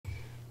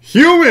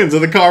Humans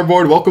of the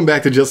cardboard, welcome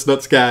back to Just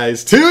Nuts,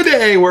 guys.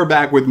 Today we're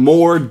back with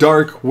more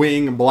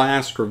Darkwing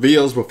Blast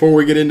reveals. Before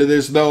we get into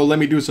this though, let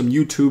me do some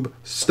YouTube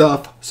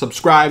stuff.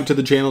 Subscribe to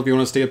the channel if you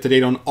want to stay up to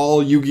date on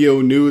all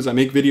Yu-Gi-Oh news. I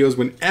make videos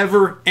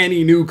whenever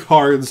any new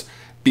cards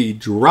be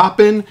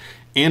dropping,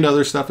 and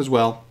other stuff as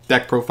well.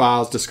 Deck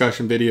profiles,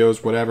 discussion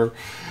videos, whatever.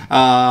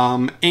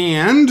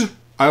 And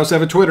I also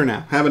have a Twitter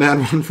now. Haven't had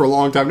one for a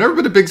long time. Never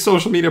been a big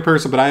social media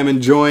person, but I am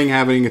enjoying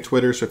having a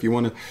Twitter. So if you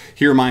want to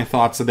hear my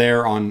thoughts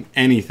there on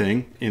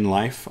anything in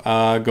life,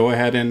 go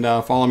ahead and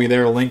follow me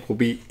there. A link will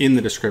be in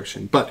the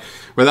description. But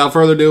without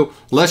further ado,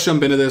 let's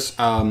jump into this.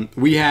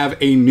 We have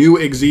a new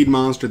Exceed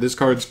monster. This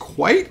card's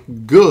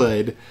quite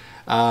good.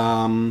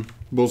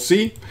 We'll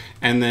see.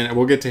 And then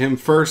we'll get to him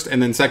first.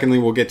 And then secondly,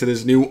 we'll get to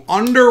this new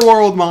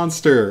Underworld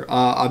monster.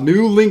 A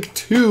new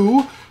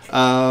Link-2.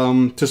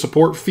 To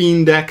support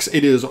Fiend decks.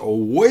 It is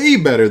way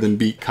better than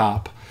Beat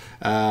Cop,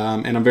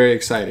 and I'm very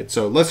excited.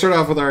 So let's start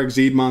off with our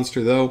Exceed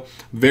monster, though.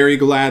 Very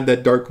glad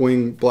that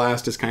Darkwing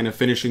Blast is kind of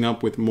finishing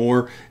up with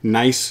more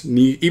nice,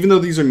 even though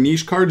these are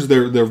niche cards,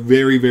 they're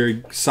very,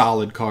 very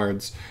solid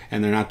cards,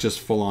 and they're not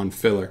just full-on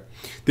filler.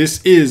 This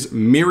is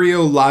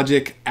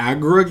Myriologic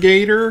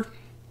Aggregator,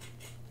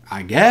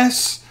 I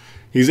guess.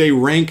 He's a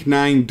rank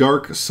 9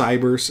 Dark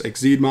Cybers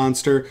Exceed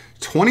monster.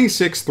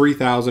 26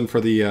 3000 for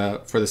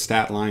the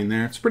stat line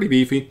there. It's pretty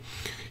beefy.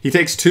 He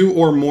takes 2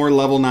 or more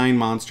level 9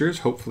 monsters.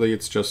 Hopefully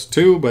it's just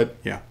 2, but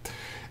yeah.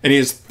 And he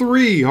has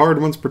 3 hard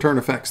ones per turn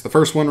effects. The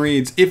first one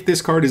reads, if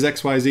this card is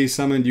XYZ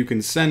summoned, you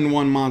can send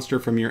 1 monster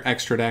from your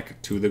extra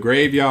deck to the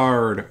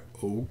graveyard.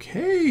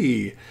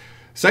 Okay.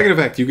 Second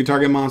effect, you can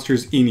target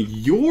monsters in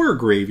your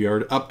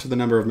graveyard up to the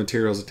number of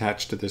materials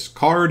attached to this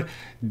card.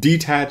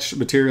 Detach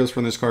materials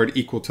from this card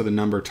equal to the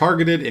number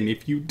targeted, and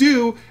if you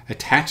do,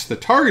 attach the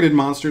targeted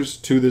monsters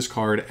to this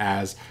card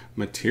as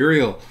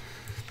material.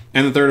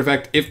 And the third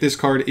effect, if this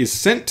card is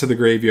sent to the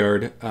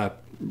graveyard,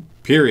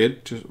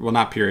 period, well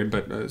not period,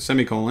 but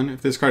semicolon,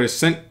 if this card is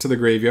sent to the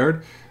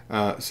graveyard,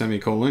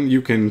 semicolon,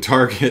 you can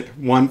target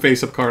 1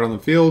 face-up card on the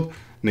field,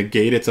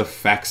 negate its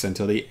effects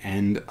until the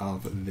end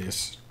of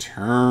this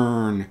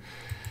turn.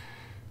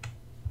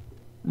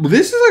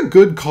 This is a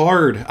good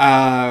card.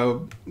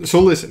 So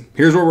listen,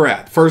 here's where we're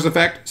at. First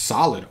effect,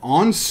 solid.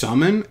 On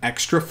summon,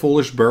 extra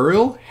Foolish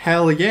Burial.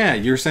 Hell yeah.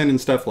 You're sending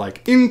stuff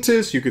like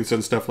Intis. You can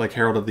send stuff like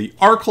Herald of the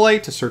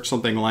Arclight to search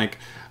something like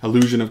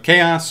Illusion of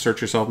Chaos.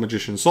 Search yourself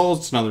Magician's Souls.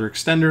 It's another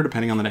extender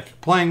depending on the deck you're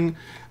playing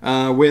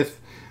with.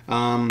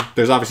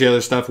 There's obviously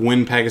other stuff,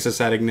 Wind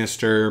Pegasus at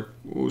Ignister,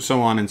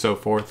 so on and so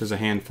forth. There's a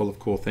handful of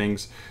cool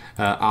things,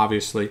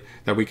 obviously,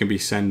 that we can be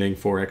sending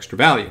for extra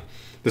value.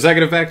 The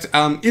second effect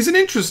is an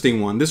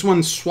interesting one. This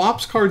one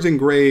swaps cards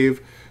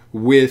engrave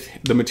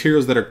with the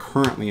materials that are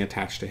currently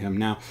attached to him.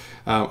 Now,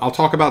 I'll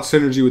talk about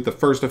synergy with the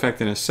first effect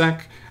in a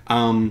sec,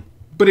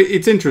 but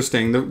it's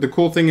interesting. The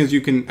cool thing is you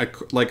can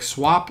like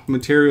swap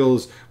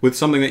materials with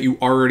something that you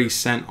already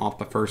sent off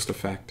the first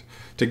effect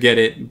to get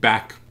it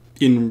back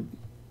in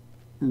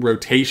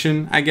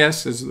rotation, I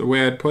guess, is the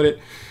way I'd put it.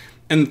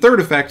 And the third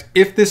effect,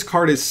 if this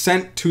card is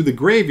sent to the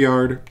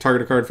graveyard,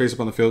 target a card face up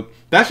on the field,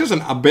 that's just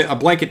a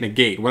blanket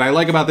negate. What I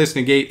like about this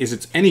negate is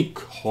it's any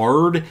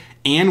card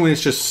and when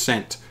it's just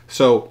sent.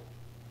 So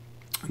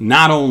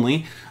not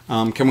only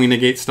can we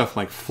negate stuff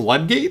like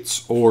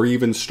floodgates or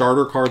even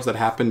starter cards that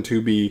happen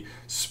to be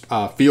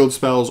field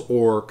spells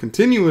or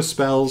continuous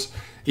spells,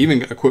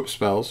 even equip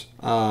spells,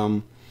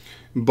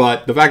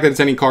 but the fact that it's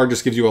any card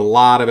just gives you a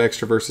lot of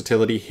extra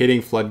versatility. Hitting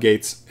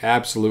floodgates,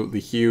 absolutely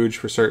huge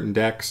for certain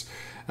decks.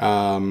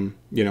 You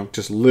know,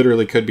 just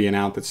literally could be an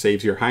out that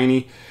saves your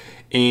Heine.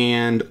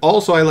 And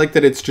also I like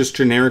that it's just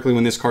generically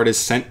when this card is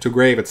sent to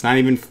grave, it's not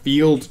even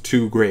field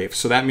to grave.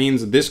 So that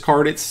means this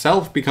card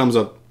itself becomes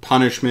a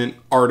punishment,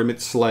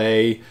 Artemis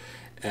Slay,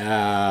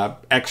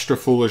 extra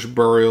Foolish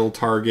Burial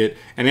target,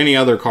 and any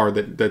other card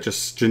that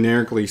just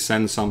generically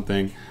sends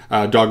something.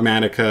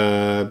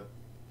 Dogmatica,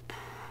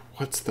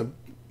 what's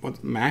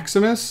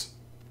Maximus?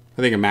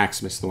 I think a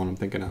Maximus is the one I'm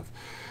thinking of.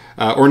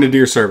 Or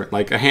Nadir Servant.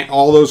 Like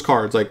all those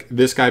cards, like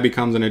this guy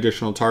becomes an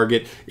additional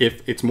target.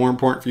 If it's more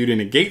important for you to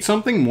negate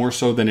something, more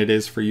so than it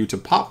is for you to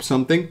pop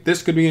something,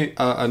 this could be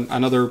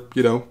another,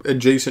 you know,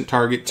 adjacent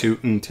target to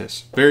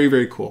Intis. Very,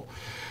 very cool.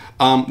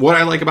 What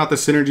I like about the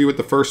synergy with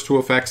the first 2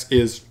 effects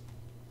is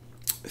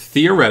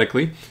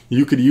theoretically,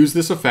 you could use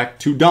this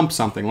effect to dump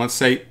something. Let's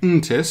say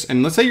Intis,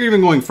 and let's say you're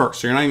even going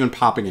first, so you're not even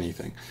popping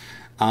anything.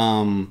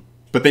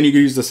 But then you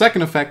can use the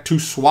second effect to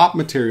swap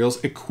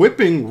materials,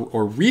 equipping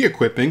or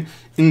re-equipping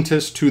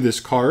Intis to this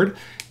card.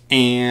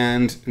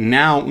 And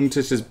now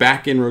Intis is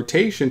back in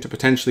rotation to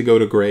potentially go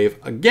to grave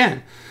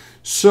again.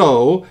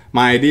 So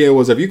my idea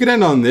was if you could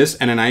end on this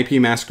and an IP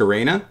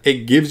Masquerena,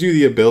 it gives you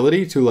the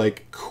ability to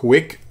like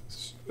quick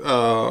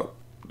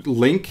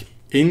link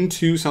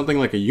into something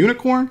like a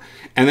unicorn.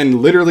 And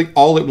then literally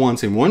all at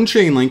once in one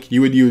chain link,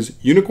 you would use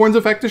Unicorn's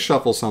effect to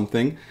shuffle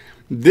something.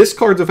 This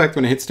card's effect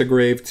when it hits the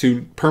grave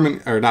to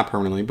not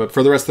permanently, but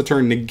for the rest of the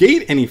turn,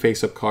 negate any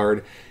face-up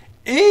card,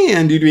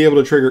 And you'd be able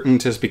to trigger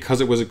Untis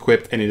because it was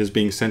equipped and it is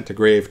being sent to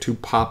grave to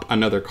pop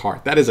another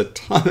card. That is a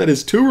ton. That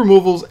is 2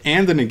 removals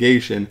and a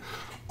negation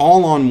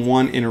all on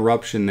 1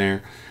 interruption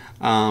there,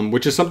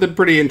 which is something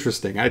pretty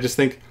interesting. I just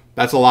think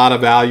that's a lot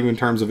of value in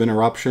terms of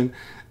interruption.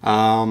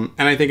 And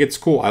I think it's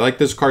cool. I like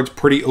this card's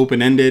pretty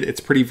open-ended. It's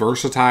pretty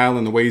versatile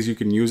in the ways you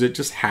can use it.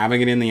 Just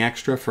having it in the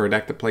extra for a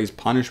deck that plays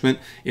punishment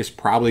is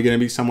probably going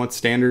to be somewhat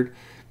standard,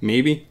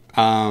 maybe,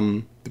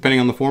 depending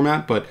on the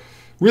format, but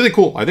really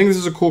cool. I think this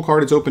is a cool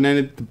card. It's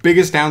open-ended. The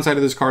biggest downside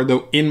of this card,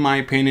 though, in my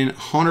opinion,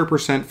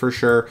 100% for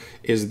sure,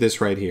 is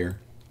this right here.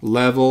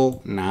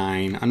 Level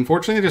 9.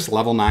 Unfortunately, just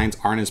level 9s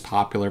aren't as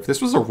popular. If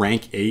this was a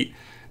rank 8,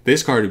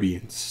 this card would be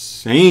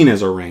insane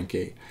as a rank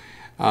 8.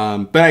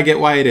 But I get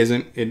why it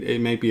isn't. It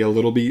might be a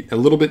little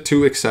bit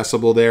too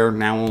accessible there.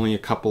 Now only a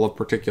couple of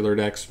particular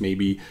decks,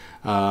 maybe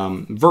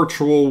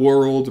Virtual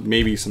World,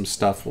 maybe some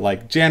stuff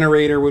like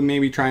Generator would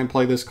maybe try and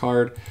play this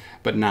card,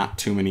 but not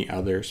too many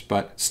others.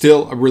 But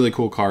still a really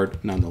cool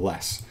card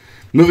nonetheless.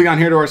 Moving on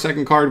here to our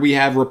second card, we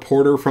have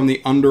Reporter from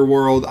the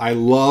Underworld. I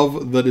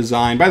love the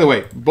design. By the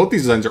way, both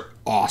these designs are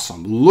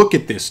awesome. Look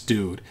at this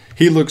dude.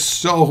 He looks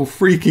so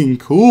freaking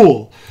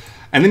cool.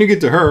 And then you get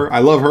to her. I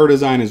love her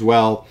design as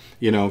well.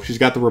 You know, she's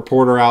got the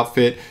reporter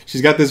outfit.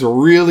 She's got this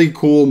really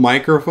cool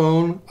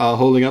microphone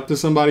holding up to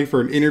somebody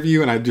for an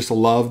interview, and I just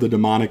love the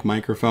demonic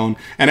microphone.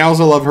 And I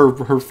also love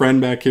her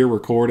friend back here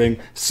recording.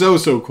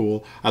 So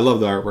cool. I love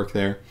the artwork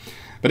there.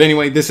 But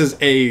anyway, this is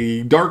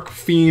a Dark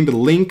Fiend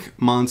Link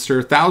monster,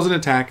 1000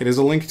 attack. It is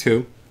a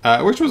Link-2,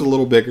 which was a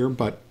little bigger,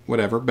 but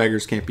whatever.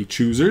 Beggars can't be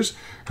choosers.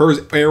 Her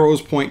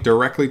arrows point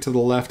directly to the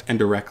left and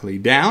directly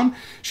down.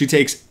 She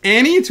takes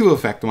any 2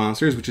 effect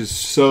monsters, which is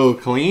so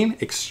clean,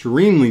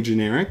 extremely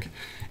generic.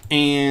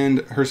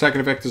 And her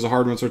second effect is a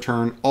hard one's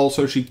return.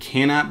 Also, she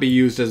cannot be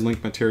used as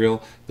Link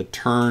material the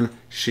turn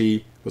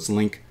she was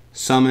Link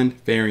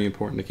summoned. Very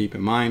important to keep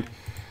in mind.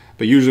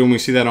 But usually when we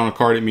see that on a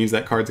card, it means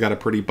that card's got a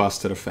pretty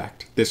busted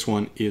effect. This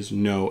one is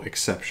no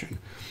exception.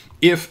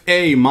 If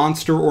a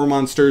monster or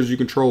monsters you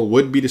control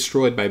would be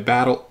destroyed by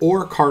battle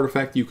or card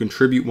effect, you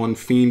contribute 1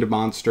 Fiend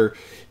monster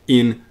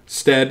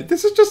instead.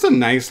 This is just a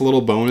nice little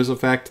bonus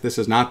effect. This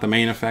is not the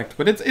main effect,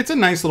 but it's a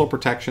nice little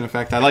protection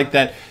effect. I like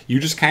that you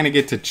just kind of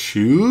get to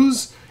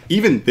choose.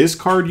 Even this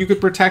card you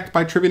could protect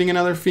by tributing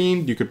another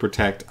Fiend. You could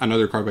protect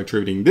another card by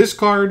tributing this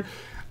card.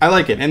 I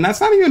like it, and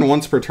that's not even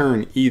once per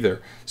turn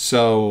either.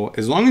 So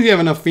as long as you have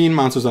enough Fiend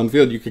monsters on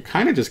field, you could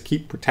kind of just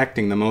keep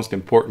protecting the most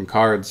important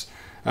cards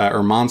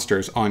or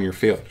monsters on your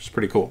field, which is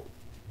pretty cool.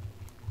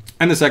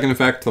 And the second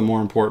effect, the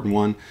more important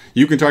one,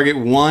 you can target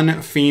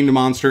 1 Fiend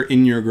monster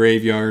in your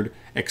graveyard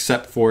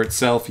except for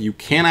itself. You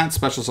cannot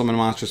special summon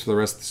monsters for the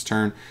rest of this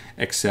turn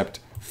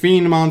except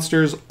Fiend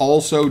monsters.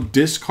 Also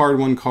discard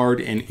 1 card,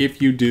 and if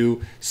you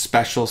do,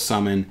 special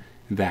summon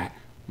that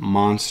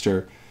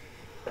monster.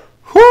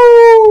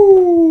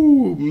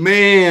 Whoo!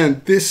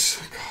 Man, this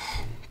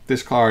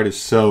card is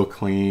so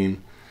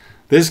clean.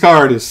 This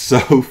card is so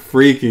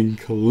freaking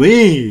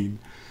clean.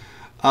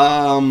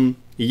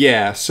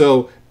 Yeah,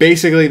 so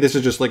basically this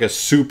is just like a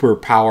super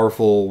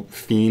powerful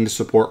Fiend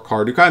support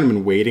card. We've kind of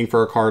been waiting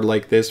for a card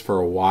like this for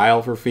a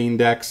while for Fiend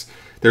decks.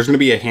 There's going to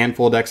be a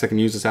handful of decks that can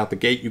use this out the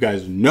gate. You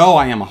guys know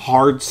I am a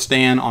hard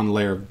stan on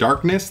Lair of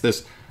Darkness.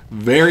 This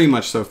very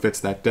much so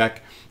fits that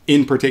deck.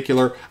 In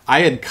particular,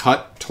 I had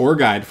cut Tour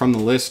Guide from the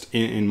list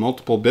in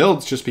multiple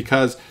builds just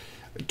because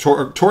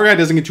Tour Guide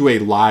doesn't get you a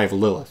live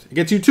Lilith. It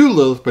gets you 2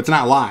 Lilith, but it's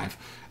not live,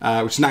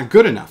 which is not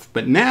good enough.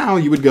 But now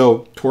you would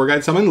go Tour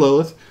Guide summon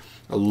Lilith,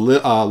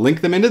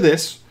 link them into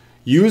this,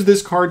 use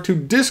this card to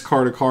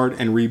discard a card,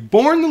 and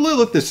reborn the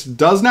Lilith. This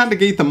does not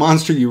negate the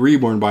monster you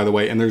reborn, by the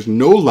way, and there's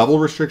no level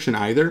restriction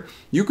either.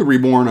 You could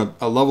reborn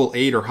a level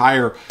 8 or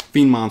higher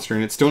Fiend monster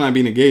and it still not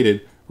be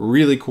negated.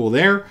 Really cool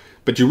there.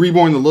 But you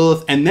reborn the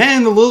Lilith, and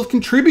then the Lilith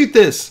contribute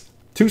this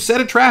to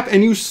set a trap,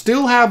 and you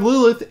still have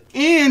Lilith,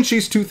 and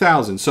she's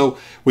 2,000. So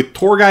with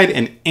Tour Guide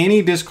and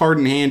any discard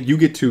in hand, you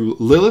get to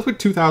Lilith with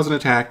 2,000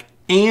 attack,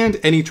 and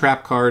any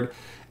trap card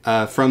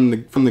from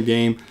the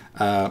game,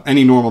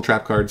 any normal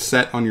trap card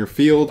set on your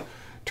field,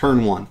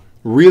 turn 1.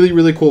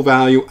 Really cool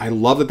value. I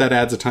love that that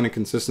adds a ton of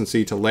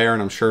consistency to Lair,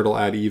 and I'm sure it'll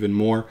add even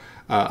more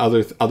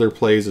other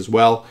plays as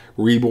well.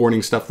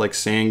 Reborning stuff like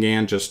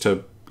Sangan just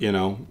to, you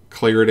know,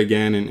 clear it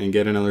again and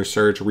get another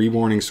search.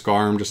 Reborning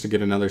Scarm just to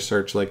get another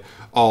search, like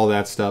all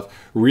that stuff.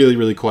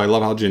 Really cool. I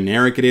love how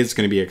generic it is. It's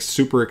going to be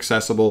super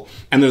accessible.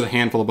 And there's a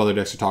handful of other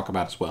decks to talk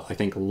about as well. I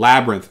think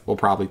Labyrinth will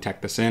probably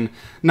tech this in.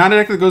 Not a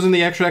deck that goes in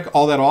the extra deck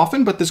all that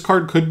often, but this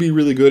card could be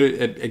really good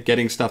at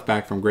getting stuff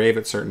back from grave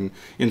in certain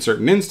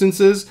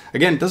instances.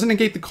 Again, it doesn't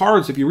negate the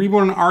cards. If you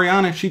reborn an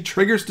Ariana, she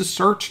triggers to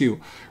search you.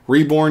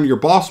 Reborn your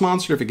boss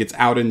monster if it gets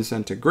out and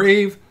sent to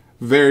grave.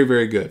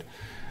 Very good.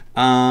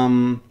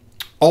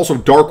 Also,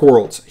 Dark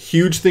Worlds.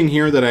 Huge thing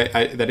here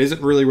that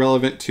isn't really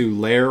relevant to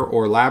Lair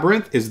or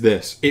Labyrinth is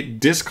this. It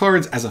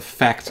discards as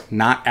effect,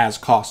 not as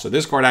cost. So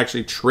this card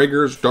actually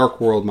triggers Dark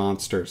World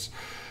monsters.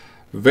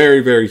 Very,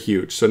 very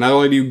huge. So not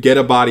only do you get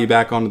a body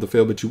back onto the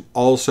field, but you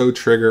also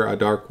trigger a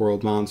Dark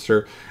World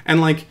monster.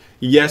 And like,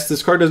 yes,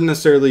 this card doesn't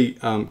necessarily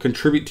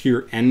contribute to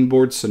your end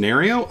board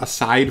scenario,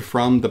 aside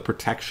from the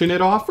protection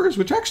it offers,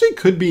 which actually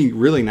could be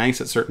really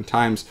nice at certain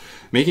times,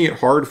 making it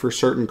hard for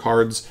certain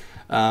cards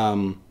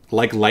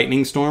like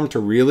Lightning Storm to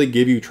really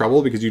give you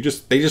trouble, because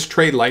they just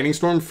trade Lightning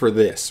Storm for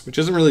this, which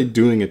isn't really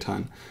doing a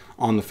ton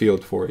on the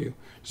field for you,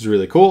 which is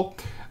really cool.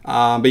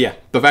 But yeah,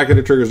 the fact that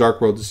it triggers Dark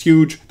World is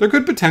huge. There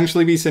could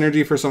potentially be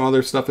synergy for some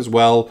other stuff as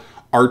well.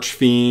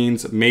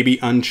 Archfiends, maybe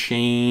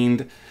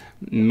Unchained,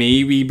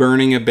 maybe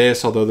Burning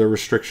Abyss, although the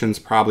restrictions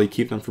probably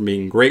keep them from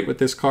being great with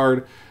this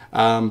card.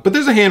 But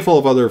there's a handful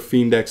of other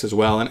Fiend decks as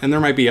well, and there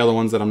might be other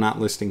ones that I'm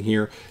not listing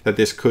here that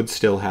this could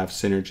still have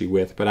synergy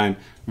with. But I'm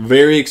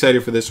very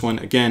excited for this one.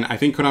 Again, I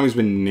think Konami's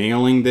been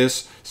nailing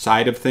this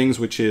side of things,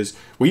 which is,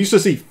 we used to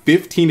see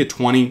 15 to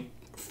 20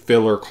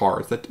 filler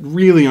cards that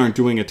really aren't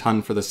doing a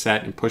ton for the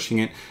set and pushing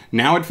it.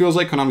 Now it feels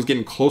like Konami's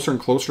getting closer and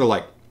closer to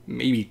like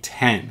maybe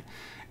 10.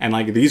 And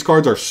like, these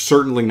cards are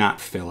certainly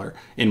not filler,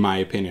 in my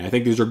opinion. I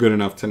think these are good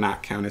enough to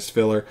not count as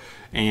filler.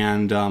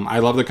 And I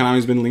love that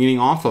Konami's been leaning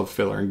off of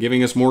filler and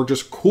giving us more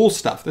just cool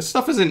stuff. This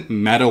stuff isn't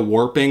meta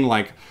warping,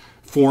 like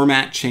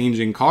format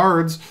changing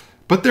cards,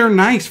 but they're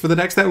nice for the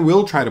decks that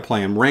will try to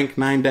play them. Rank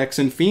 9 decks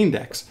and Fiend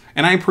decks.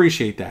 And I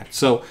appreciate that.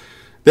 So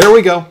there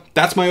we go.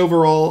 That's my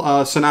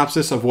overall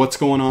synopsis of what's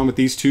going on with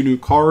these two new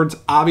cards.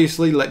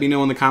 Obviously, let me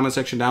know in the comment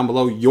section down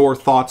below your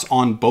thoughts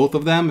on both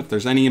of them. If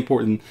there's any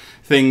important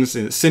things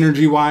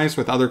synergy-wise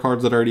with other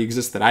cards that already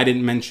exist that I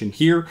didn't mention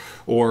here,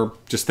 or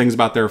just things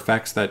about their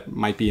effects that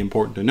might be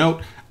important to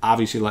note,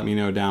 obviously let me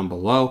know down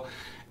below.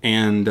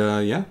 And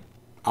yeah,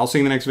 I'll see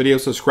you in the next video.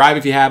 Subscribe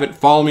if you haven't.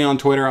 Follow me on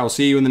Twitter. I'll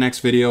see you in the next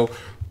video.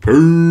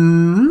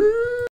 Peace.